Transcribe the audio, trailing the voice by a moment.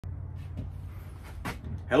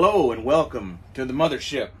Hello and welcome to the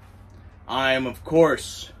mothership. I am, of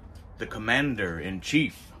course, the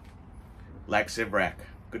Commander-in-Chief, LakSivrak.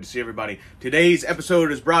 Good to see everybody. Today's episode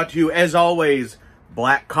is brought to you, as always,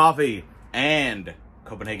 black coffee and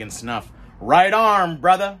Copenhagen snuff. Right arm,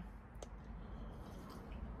 brother.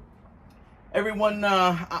 Everyone,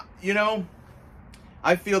 I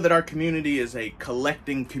feel that our community is a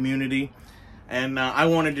collecting community, and I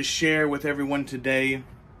wanted to share with everyone today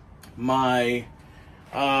my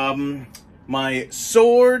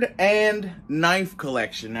sword and knife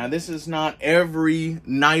collection. Now, this is not every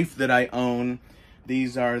knife that I own.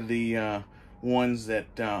 These are the ones that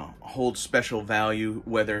hold special value,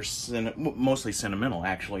 whether mostly sentimental,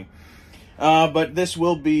 actually. But this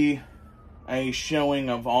will be a showing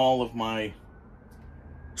of all of my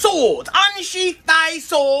swords. Unsheath thy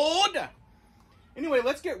sword! Anyway,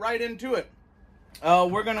 let's get right into it.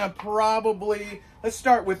 We're gonna let's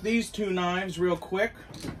start with these two knives real quick.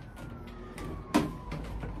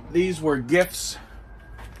 These were gifts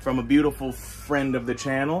from a beautiful friend of the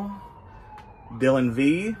channel, Dylan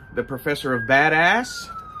V, the Professor of Badass.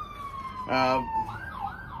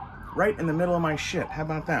 Right in the middle of my shit. How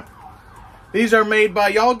about that? These are made by,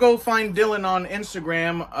 y'all go find Dylan on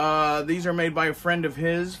Instagram. These are made by a friend of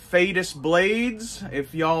his, Fadus Blades.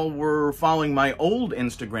 If y'all were following my old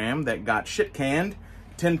Instagram that got shit canned,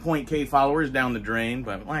 10.k followers down the drain,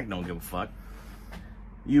 but I don't give a fuck.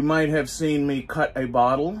 You might have seen me cut a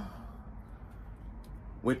bottle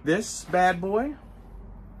with this bad boy.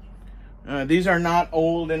 These are not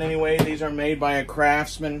old in any way. These are made by a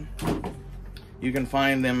craftsman. You can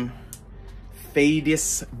find them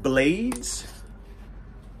Fadus Blades,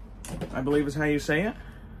 I believe is how you say it.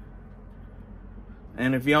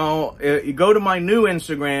 And if y'all, you go to my new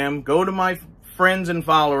Instagram, go to my friends and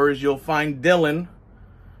followers, you'll find Dylan.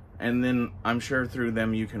 And then I'm sure through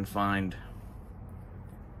them you can find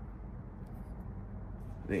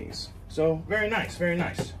these. So, very nice, very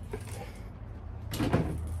nice.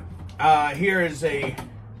 Here is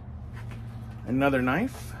another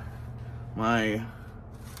knife. My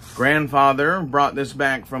grandfather brought this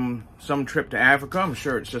back from some trip to Africa. I'm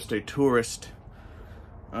sure it's just a tourist.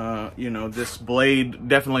 This blade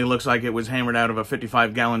definitely looks like it was hammered out of a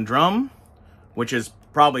 55-gallon drum, which is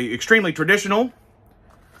probably extremely traditional.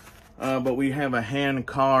 But we have a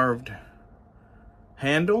hand-carved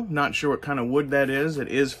handle. Not sure what kind of wood that is. It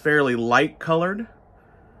is fairly light colored.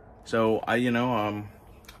 So,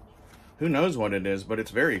 who knows what it is, but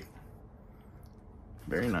it's very,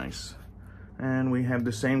 very nice. And we have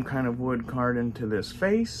the same kind of wood carved into this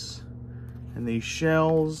face. And these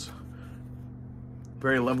shells.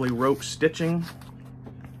 Very lovely rope stitching.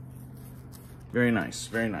 Very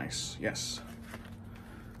nice, yes.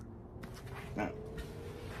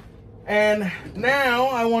 And now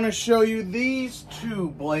I want to show you these two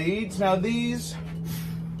blades. Now these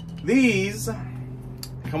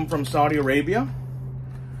come from Saudi Arabia.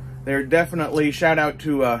 They're definitely, shout out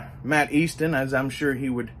to Matt Easton, as I'm sure he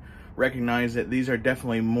would recognize it. These are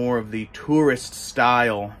definitely more of the tourist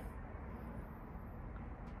style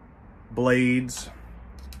blades.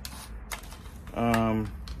 But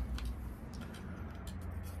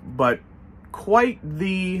quite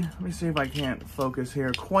the, let me see if I can't focus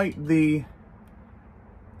here, quite the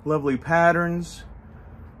lovely patterns.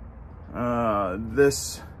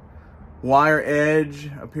 This wire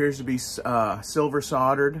edge appears to be silver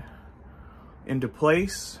soldered into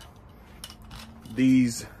place.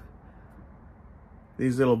 These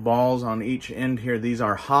little balls on each end here, these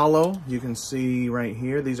are hollow. You can see right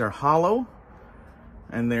here, these are hollow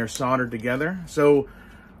and they're soldered together. So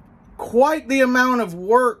quite the amount of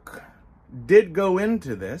work did go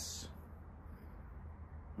into this.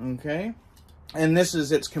 Okay. And this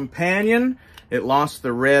is its companion. It lost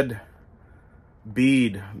the red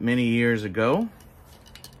bead many years ago.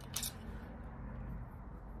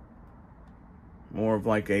 More of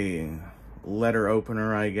like a letter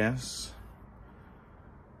opener, I guess.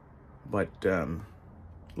 But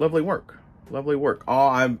lovely work. Lovely work.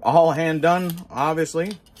 All hand done,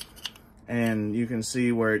 obviously. And you can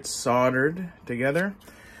see where it's soldered together.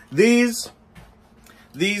 These,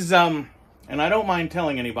 and I don't mind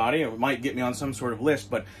telling anybody, it might get me on some sort of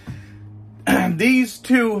list, but these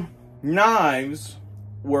two knives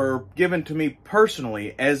were given to me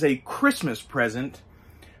personally as a Christmas present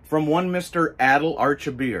from one Mr. Adil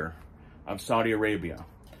Archabir of Saudi Arabia.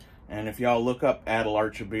 And if y'all look up Adil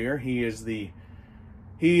Archabir,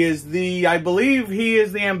 I believe he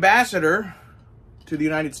is the ambassador to the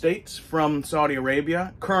United States from Saudi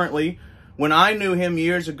Arabia. Currently, when I knew him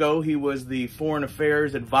years ago, he was the foreign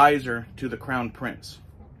affairs advisor to the Crown Prince.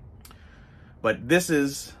 But this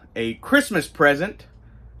is a Christmas present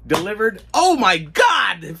delivered. Oh my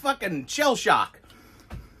God! Fucking shell shock.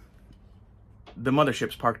 The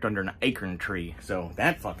mothership's parked under an acorn tree, so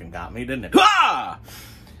that fucking got me, didn't it? Ah!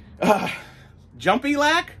 Jumpy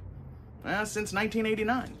lack? Since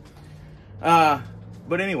 1989.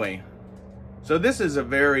 But anyway, so this is a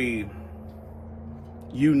very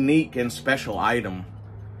unique and special item,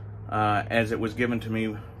 as it was given to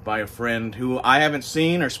me by a friend who I haven't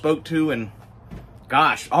seen or spoke to in,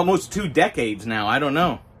 gosh, almost 2 decades now. I don't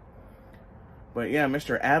know. But yeah,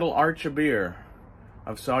 Mr. Adil Archabir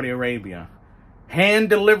of Saudi Arabia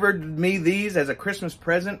hand-delivered me these as a Christmas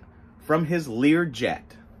present from his Lear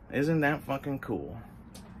jet. Isn't that fucking cool?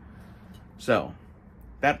 So,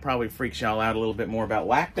 that probably freaks y'all out a little bit more about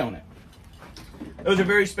LAK, don't it? Those are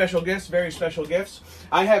very special gifts, very special gifts.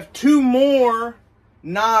 I have 2 more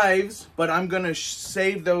knives, but I'm going to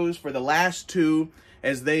save those for the last 2,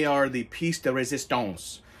 as they are the piece de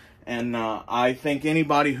resistance. And I think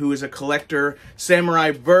anybody who is a collector,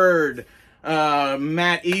 Samurai Bird,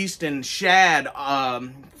 Matt Easton, Shad,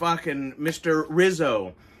 fucking Mr.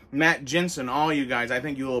 Rizzo, Matt Jensen, all you guys, I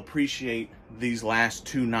think you'll appreciate these last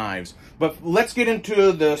 2 knives. But let's get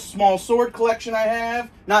into the small sword collection I have.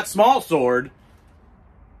 Not small sword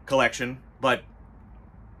collection, but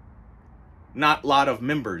not a lot of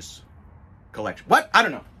members collection. What? I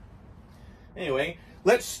don't know. Anyway,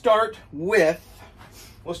 let's start with,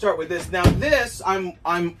 we'll start with this. Now this,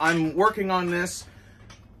 I'm working on this.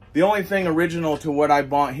 The only thing original to what I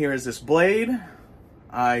bought here is this blade.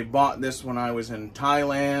 I bought this when I was in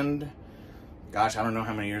Thailand. Gosh, I don't know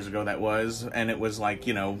how many years ago that was. And it was like,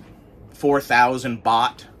 you know, 4,000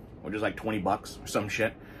 baht, which is like 20 bucks or some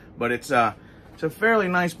shit. But it's a fairly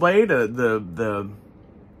nice blade. The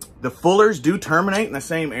fullers do terminate in the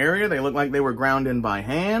same area. They look like they were ground in by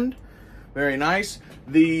hand. Very nice.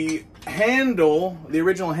 The handle, the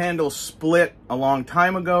original handle split a long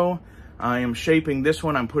time ago. I am shaping this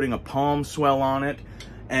one. I'm putting a palm swell on it.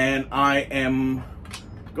 And I am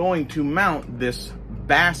going to mount this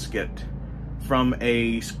basket from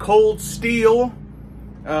a cold steel,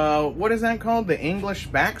 what is that called? The English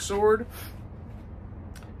backsword.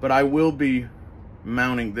 But I will be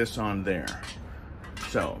mounting this on there.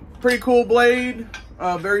 So, pretty cool blade.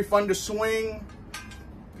 Very fun to swing.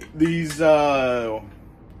 These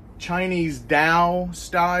Chinese Dao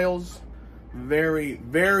styles. Very,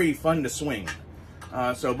 very fun to swing.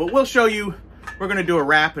 But we'll show you, we're going to do a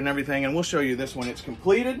wrap and everything, and we'll show you this when it's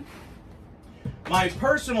completed. My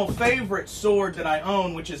personal favorite sword that I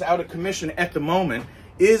own, which is out of commission at the moment,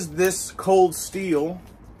 is this cold steel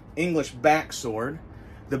English backsword.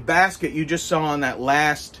 The basket you just saw on that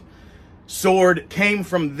last sword came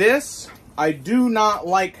from this. I do not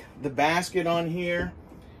like the basket on here.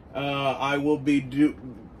 I will be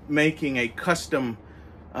making a custom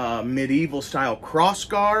medieval style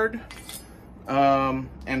crossguard,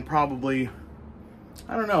 and probably,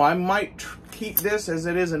 I don't know, I might keep this as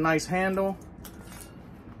it is a nice handle.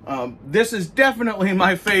 This is definitely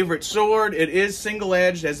my favorite sword. It is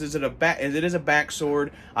single-edged, as it is a back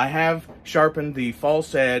sword. I have sharpened the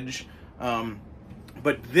false edge,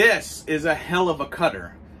 but this is a hell of a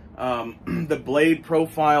cutter. The blade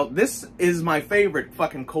profile, this is my favorite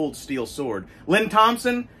fucking cold steel sword. Lynn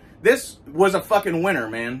Thompson, this was a fucking winner,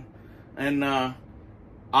 man. And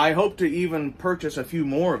I hope to even purchase a few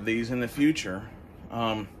more of these in the future.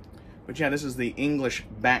 But yeah, this is the English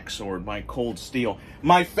backsword by Cold Steel.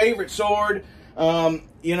 My favorite sword.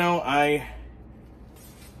 You know, I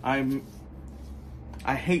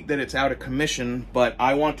hate that it's out of commission, but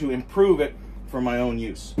I want to improve it for my own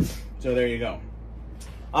use. So there you go.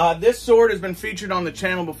 This sword has been featured on the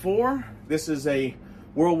channel before. This is a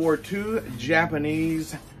World War II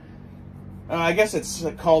Japanese, I guess it's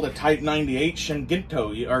called a Type 98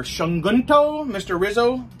 Shungunto, or Shungunto. Mr.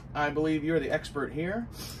 Rizzo, I believe you're the expert here.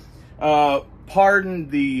 Pardon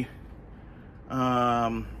the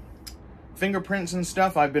fingerprints and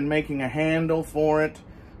stuff. I've been making a handle for it.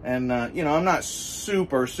 And, you know, I'm not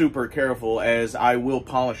super careful, as I will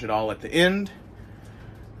polish it all at the end.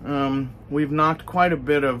 We've knocked quite a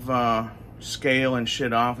bit of scale and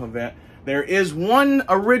shit off of it. There is one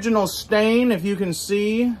original stain, if you can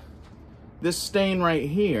see. This stain right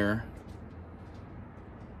here.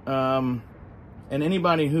 And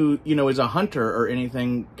anybody who, you know, is a hunter or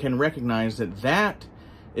anything can recognize that that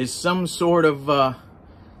is some sort of,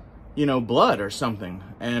 you know, blood or something.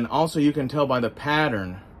 And also you can tell by the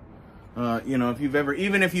pattern. You know, if you've ever,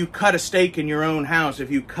 even if you cut a steak in your own house, if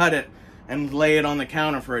you cut it and lay it on the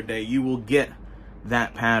counter for a day, you will get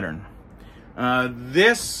that pattern.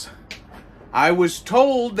 This, I was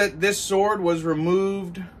told that this sword was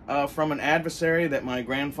removed from an adversary that my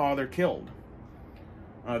grandfather killed.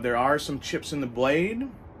 There are some chips in the blade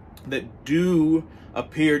that do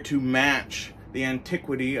appear to match the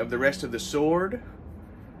antiquity of the rest of the sword.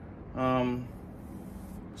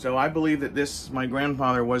 So I believe that my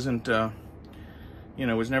grandfather wasn't,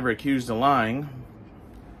 was never accused of lying.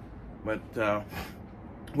 But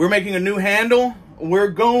we're making a new handle. We're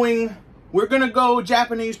gonna go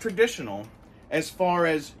Japanese traditional, as far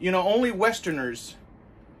as, only Westerners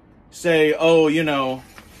say, oh,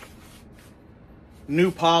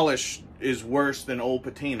 new polish is worse than old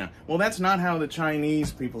patina. Well, that's not how the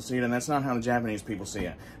Chinese people see it, and that's not how the Japanese people see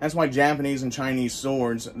it. That's why Japanese and Chinese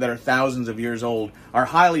swords that are thousands of years old are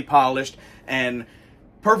highly polished and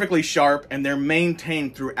perfectly sharp, and they're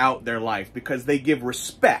maintained throughout their life because they give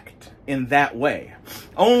respect in that way.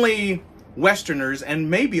 Only Westerners, and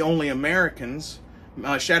maybe only Americans,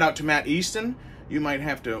 shout out to Matt Easton, you might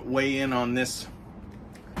have to weigh in on this,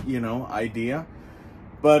 idea.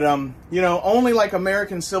 But, only like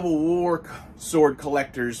American Civil War sword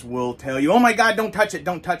collectors will tell you, oh my God, don't touch it,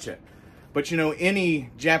 don't touch it. But, any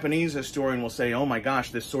Japanese historian will say, oh my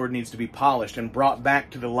gosh, this sword needs to be polished and brought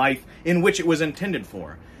back to the life in which it was intended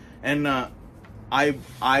for. And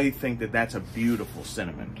I think that that's a beautiful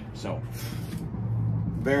sentiment. So,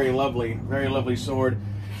 very lovely sword.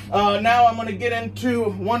 Now I'm going to get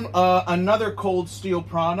into another cold steel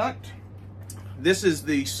product. This is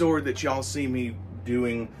the sword that y'all see me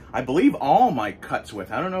doing, I believe, all my cuts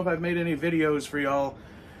with. I don't know if I've made any videos for y'all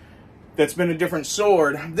that's been a different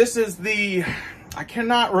sword. This is I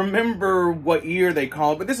cannot remember what year they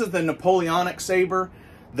call it, but this is the Napoleonic saber,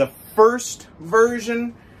 the first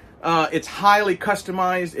version. It's highly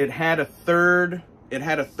customized. It had a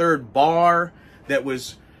third bar that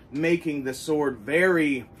was making the sword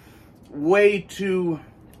way too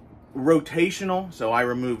rotational, so I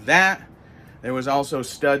removed that. There was also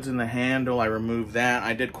studs in the handle. I removed that.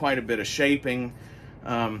 I did quite a bit of shaping.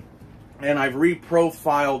 And I've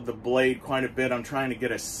reprofiled the blade quite a bit. I'm trying to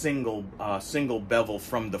get a single bevel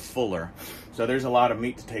from the fuller. So there's a lot of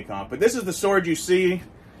meat to take off. But this is the sword you see.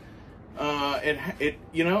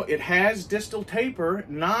 It has distal taper.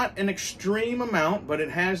 Not an extreme amount, but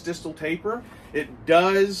it has distal taper. It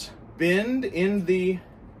does bend in the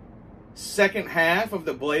second half of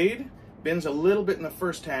the blade. Bends a little bit in the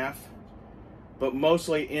first half, but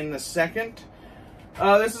mostly in the second.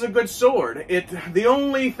 This is a good sword. The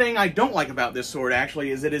only thing I don't like about this sword,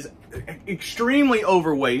 actually, is it is extremely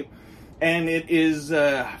overweight, and it is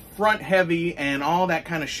front heavy and all that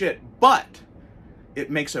kind of shit, but it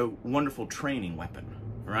makes a wonderful training weapon,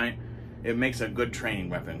 right? It makes a good training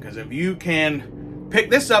weapon, because if you can pick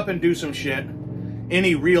this up and do some shit,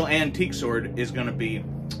 any real antique sword is going to be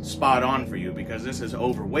spot on for you, because this is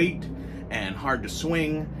overweight and hard to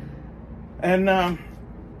swing. And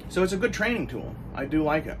so it's a good training tool. I do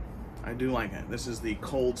like it. I do like it. This is the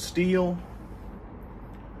cold steel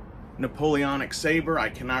Napoleonic saber. I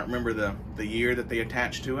cannot remember the year that they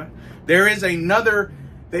attached to it. There is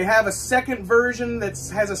they have a second version that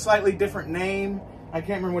has a slightly different name. I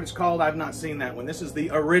can't remember what it's called. I've not seen that one. This is the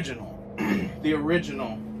original, the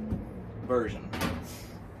original version.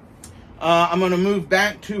 I'm going to move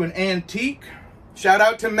back to an antique. Shout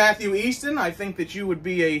out to Matthew Easton. I think that you would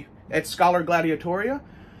be at Scholar Gladiatoria,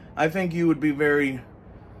 I think you would be very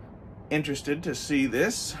interested to see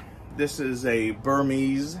this. This is a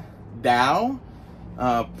Burmese dhow,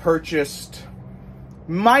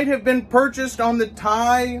 might have been purchased on the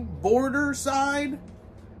Thai border side,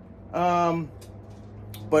 but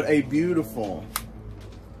a beautiful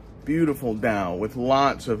dhow with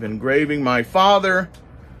lots of engraving. My father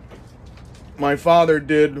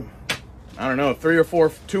did, I don't know, 3 or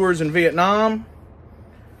 4 tours in Vietnam.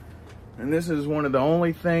 And this is one of the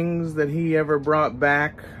only things that he ever brought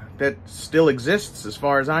back that still exists, as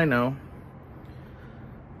far as I know.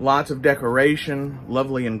 Lots of decoration,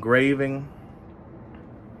 lovely engraving,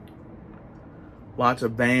 lots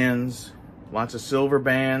of bands, lots of silver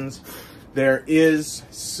bands. There is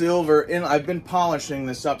silver in. I've been polishing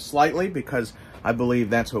this up slightly because I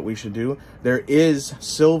believe that's what we should do. There is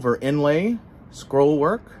silver inlay, scroll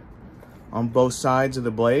work on both sides of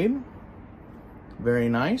the blade. Very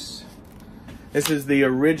nice. This is the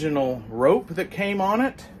original rope that came on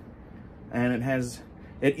it, and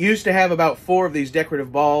it used to have about 4 of these decorative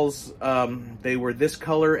balls. They were this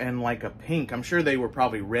color and like a pink. I'm sure they were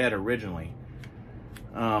probably red originally.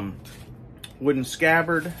 Wooden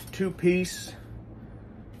scabbard, 2-piece,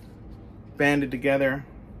 banded together.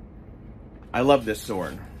 I love this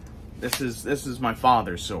sword. This is my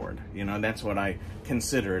father's sword. You know, that's what I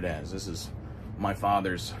consider it as. This is my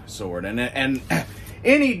father's sword, and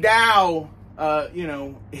any dhow, you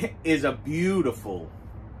know, is a beautiful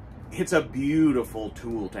it's a beautiful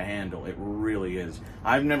tool to handle. It really is.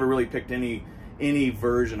 I've never really picked any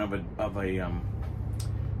version of a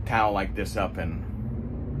towel like this up and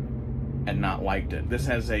not liked it. This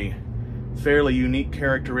has a fairly unique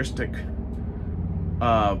characteristic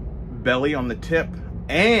belly on the tip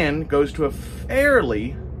and goes to a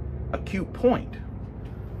fairly acute point,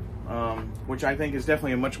 which I think is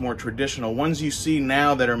definitely a much more traditional. Ones you see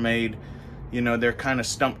now that are made, you know, they're kind of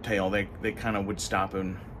stump tail. They kind of would stop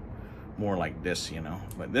in more like this, you know.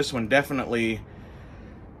 But this one definitely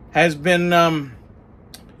has been,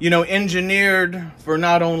 you know, engineered for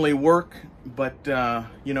not only work, but,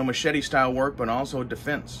 you know, machete style work, but also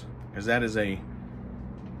defense. Because that is a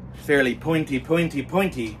fairly pointy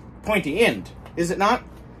end, is it not?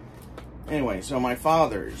 Anyway, so my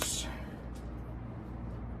father's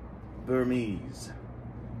Burmese.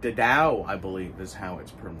 Dadao, I believe, is how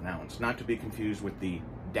it's pronounced. Not to be confused with the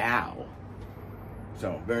Dao.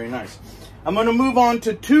 So, very nice. I'm going to move on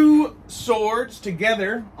to two swords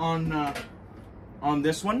together on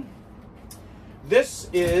this one. This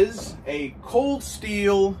is a cold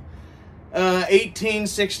steel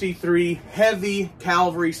 1863 heavy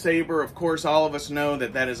cavalry saber. Of course, all of us know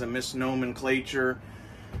that that is a misnomenclature.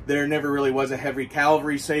 There never really was a heavy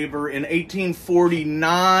cavalry saber. In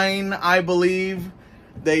 1849, I believe,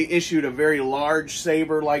 they issued a very large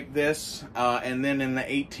saber like this. And then in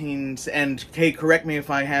the and Kay, correct me if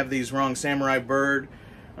I have these wrong, Samurai Bird,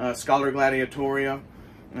 Scholar Gladiatoria,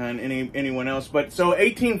 and anyone else. But so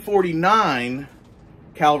 1849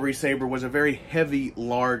 cavalry saber was a very heavy,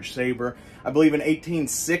 large saber. I believe in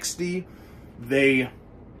 1860 they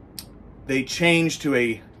changed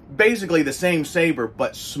to basically the same saber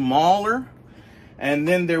but smaller. And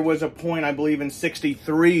then there was a point, I believe in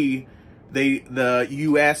 63, the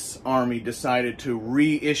U.S. Army decided to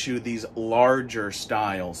reissue these larger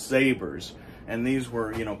style sabers, and these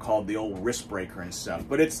were, you know, called the old wrist breaker and stuff.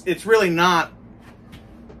 But it's really not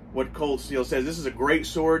what cold steel says. This is a great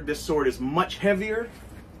sword. This sword is much heavier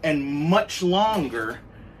and much longer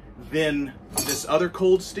than this other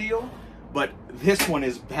cold steel, but this one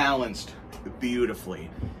is balanced beautifully,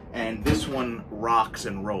 and this one rocks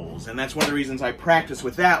and rolls. And that's one of the reasons I practice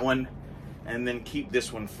with that one and then keep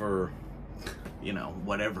this one for, you know,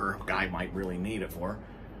 whatever guy might really need it for.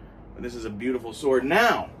 But this is a beautiful sword.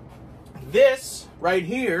 Now, this right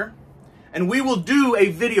here, and we will do a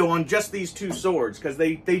video on just these two swords because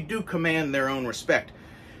they do command their own respect.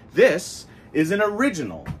 This is an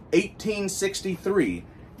original 1863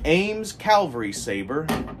 Ames cavalry saber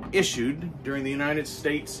issued during the United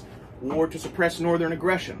States War to suppress northern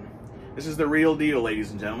aggression. This is the real deal,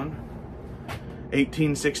 ladies and gentlemen.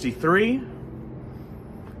 1863.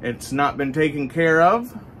 It's not been taken care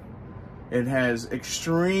of. It has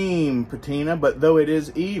extreme patina, but though it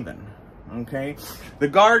is even. Okay, the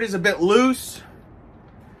guard is a bit loose.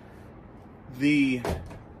 You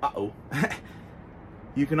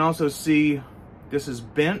can also see this is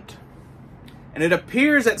bent, and it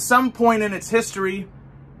appears at some point in its history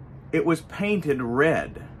it was painted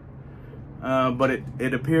red, but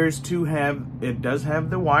it appears to have, it does have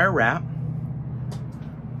the wire wrap.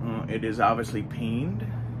 It is obviously peened,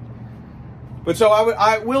 but so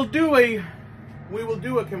we will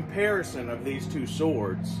do a comparison of these two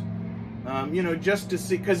swords. You know, just to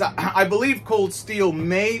see, because I believe Cold Steel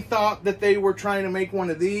may thought that they were trying to make one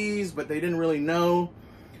of these, but they didn't really know.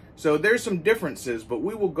 So there's some differences, but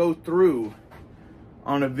we will go through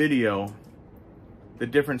on a video the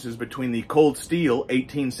differences between the Cold Steel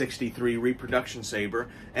 1863 reproduction saber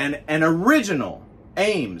and an original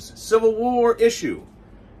Ames Civil War issue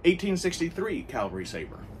 1863 cavalry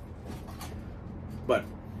saber. But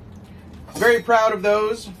very proud of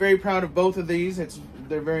those. Very proud of both of these.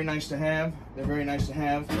 They're very nice to have. They're very nice to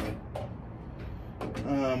have.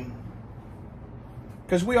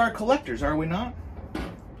 Because we are collectors, are we not?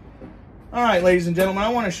 All right, ladies and gentlemen, I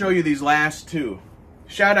want to show you these last two.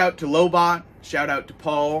 Shout out to Lobot. Shout out to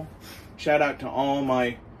Paul. Shout out to all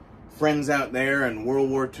my friends out there and World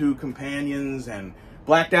War II companions and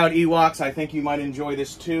blacked out Ewoks. I think you might enjoy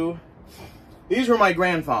this too. These were my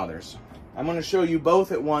grandfathers. I'm going to show you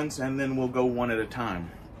both at once, and then we'll go one at a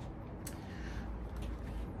time.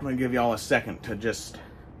 I'm going to give y'all a second to just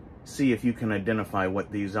see if you can identify what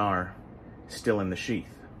these are still in the sheath.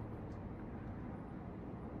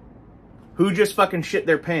 Who just fucking shit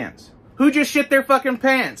their pants? Who just shit their fucking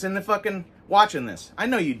pants in the fucking watching this? I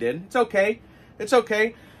know you did. It's okay. It's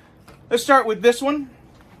okay. Let's start with this one,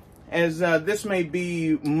 as this may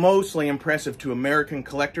be mostly impressive to American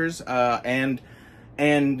collectors and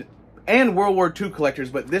World War II collectors,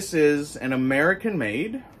 but this is an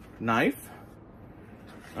American-made knife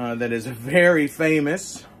that is very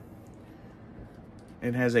famous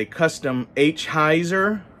It has a custom H.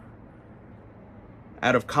 Heiser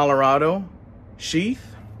out of Colorado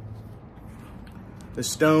sheath. The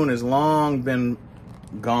stone has long been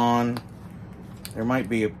gone. There might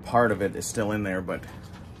be a part of it is still in there, but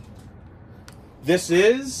this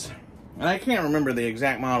is, and I can't remember the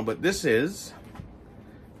exact model, but this is,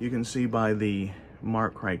 you can see by the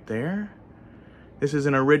mark right there, this is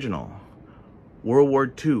an original World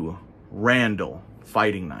War II Randall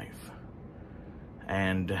fighting knife.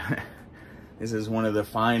 And this is one of the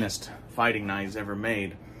finest fighting knives ever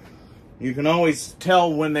made. You can always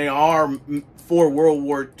tell when they are for World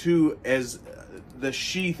War II, as the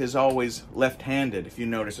sheath is always left-handed, if you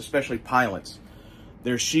notice, especially pilots.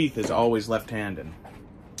 Their sheath is always left-handed,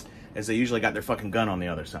 as they usually got their fucking gun on the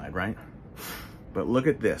other side, right? But look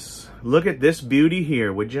at this. Look at this beauty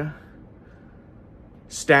here, would you?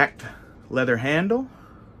 Stacked leather handle.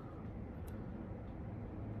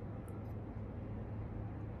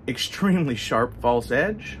 Extremely sharp false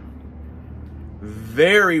edge.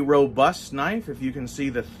 Very robust knife, if you can see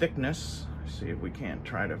the thickness. Let's see if we can't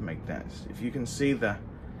try to make that. If you can see the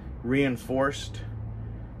reinforced,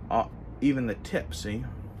 even the tip, see?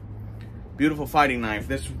 Beautiful fighting knife.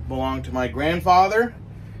 This belonged to my grandfather.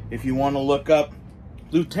 If you want to look up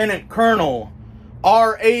Lieutenant Colonel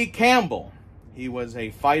R.A. Campbell. He was a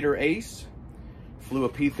fighter ace, flew a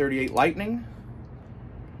P-38 Lightning,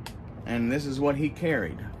 and this is what he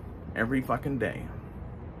carried every fucking day.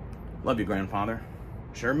 Love you, grandfather.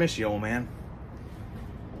 Sure miss you, old man.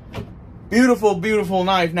 Beautiful, beautiful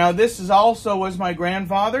knife. Now, this is also was my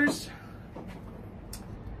grandfather's.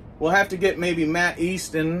 We'll have to get maybe Matt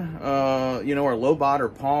Easton, you know, or Lobot or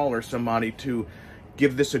Paul or somebody to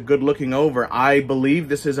give this a good looking over. I believe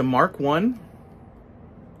this is a Mark I.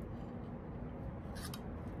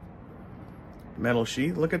 Metal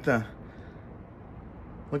sheath. Look at how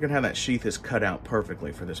that sheath is cut out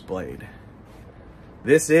perfectly for this blade.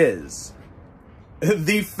 This is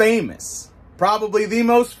the famous, probably the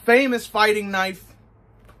most famous fighting knife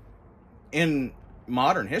in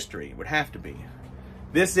modern history, would have to be.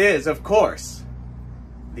 This is, of course,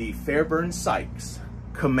 the Fairburn Sykes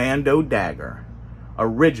Commando Dagger,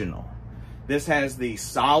 original. This has the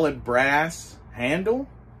solid brass handle.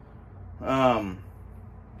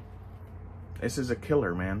 This is a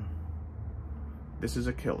killer, man. This is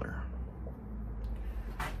a killer.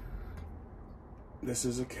 This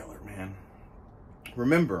is a killer, man.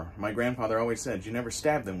 Remember, my grandfather always said, you never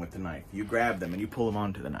stab them with the knife. You grab them and you pull them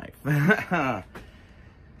onto the knife.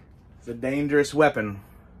 It's a dangerous weapon.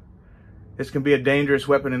 This can be a dangerous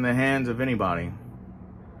weapon in the hands of anybody,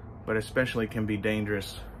 but especially can be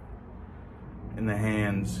dangerous in the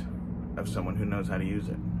hands of someone who knows how to use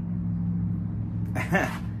it.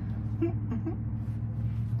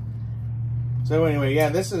 So anyway, yeah,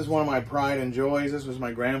 this is one of my pride and joys. This was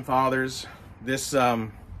my grandfather's. This, you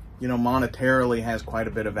know, monetarily has quite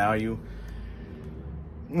a bit of value.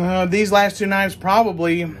 These last two knives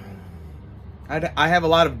probably, I have a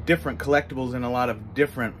lot of different collectibles and a lot of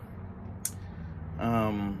different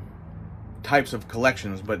types of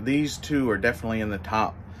collections, but these two are definitely in the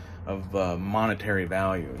top of monetary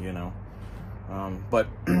value, you know. But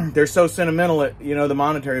they're so sentimental, you know, the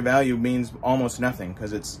monetary value means almost nothing,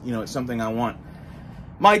 because it's, you know, it's something I want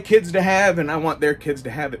my kids to have, and I want their kids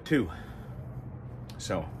to have it too.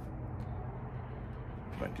 So,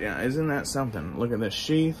 but yeah, isn't that something? Look at this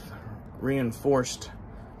sheath, reinforced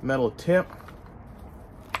metal tip,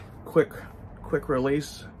 quick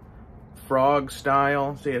release, frog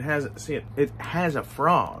style. See, it has a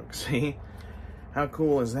frog. See, how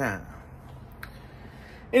cool is that?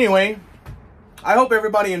 Anyway, I hope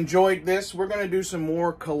everybody enjoyed this. We're going to do some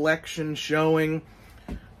more collection showing.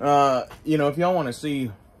 You know, if y'all want to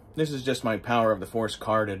see, this is just my Power of the Force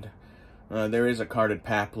carded. There is a carded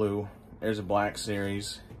Paplu. There's a Black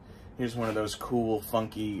Series. Here's one of those cool,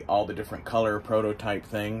 funky, all the different color prototype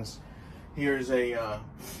things. Here's a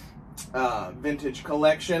vintage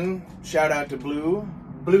collection. Shout out to Blue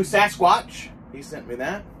Sasquatch. He sent me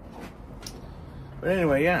that. But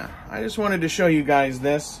anyway, yeah, I just wanted to show you guys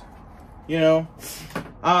this. You know,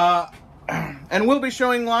 and we'll be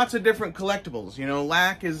showing lots of different collectibles. You know,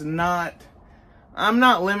 LAK is not, I'm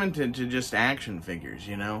not limited to just action figures,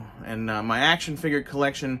 you know. And my action figure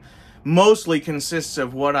collection mostly consists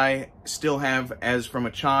of what I still have as from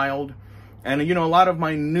a child. And, you know, a lot of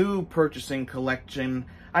my new purchasing collection,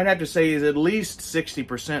 I'd have to say, is at least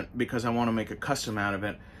 60% because I want to make a custom out of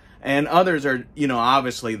it. And others are, you know,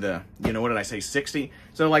 obviously the, you know, what did I say, 60?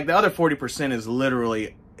 So, like, the other 40% is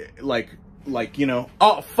literally, like, you know,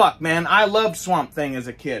 oh, fuck, man, I loved Swamp Thing as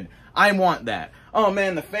a kid. I want that. Oh,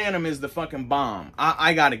 man, the Phantom is the fucking bomb.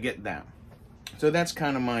 I gotta get that. So that's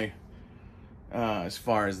kind of my, as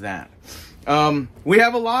far as that. We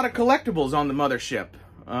have a lot of collectibles on the mothership.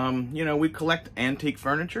 You know, we collect antique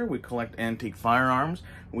furniture, we collect antique firearms,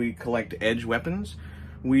 we collect edge weapons,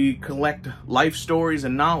 we collect life stories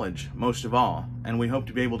and knowledge, most of all, and we hope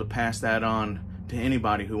to be able to pass that on to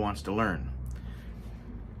anybody who wants to learn.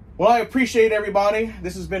 Well, I appreciate everybody.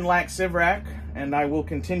 This has been LakSivrak, and I will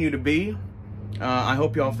continue to be. I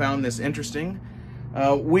hope y'all found this interesting.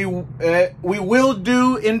 We will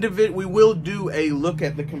do a look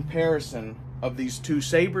at the comparison of these two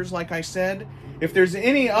sabers, like I said. If there's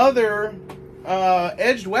any other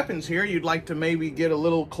edged weapons here you'd like to maybe get a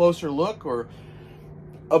little closer look or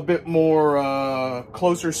a bit more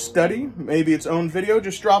closer study, maybe its own video,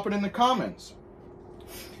 just drop it in the comments.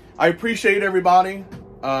 I appreciate everybody,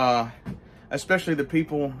 especially the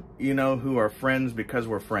people, you know, who are friends because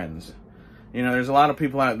we're friends. You know, there's a lot of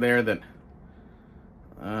people out there that,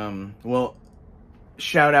 well,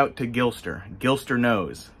 shout out to Gilster. Gilster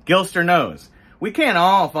knows. Gilster knows. We can't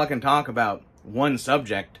all fucking talk about one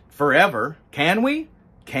subject forever, can we?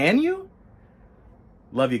 Can you?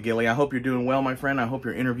 Love you, Gilly. I hope you're doing well, my friend. I hope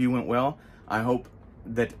your interview went well. I hope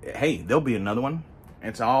that, hey, there'll be another one.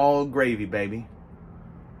 It's all gravy, baby.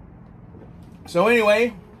 So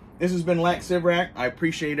anyway, this has been LakSivrak. I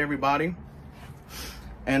appreciate everybody.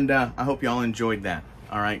 And I hope y'all enjoyed that,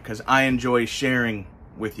 all right? Because I enjoy sharing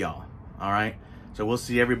with y'all, all right? So we'll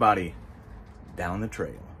see everybody down the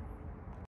trail.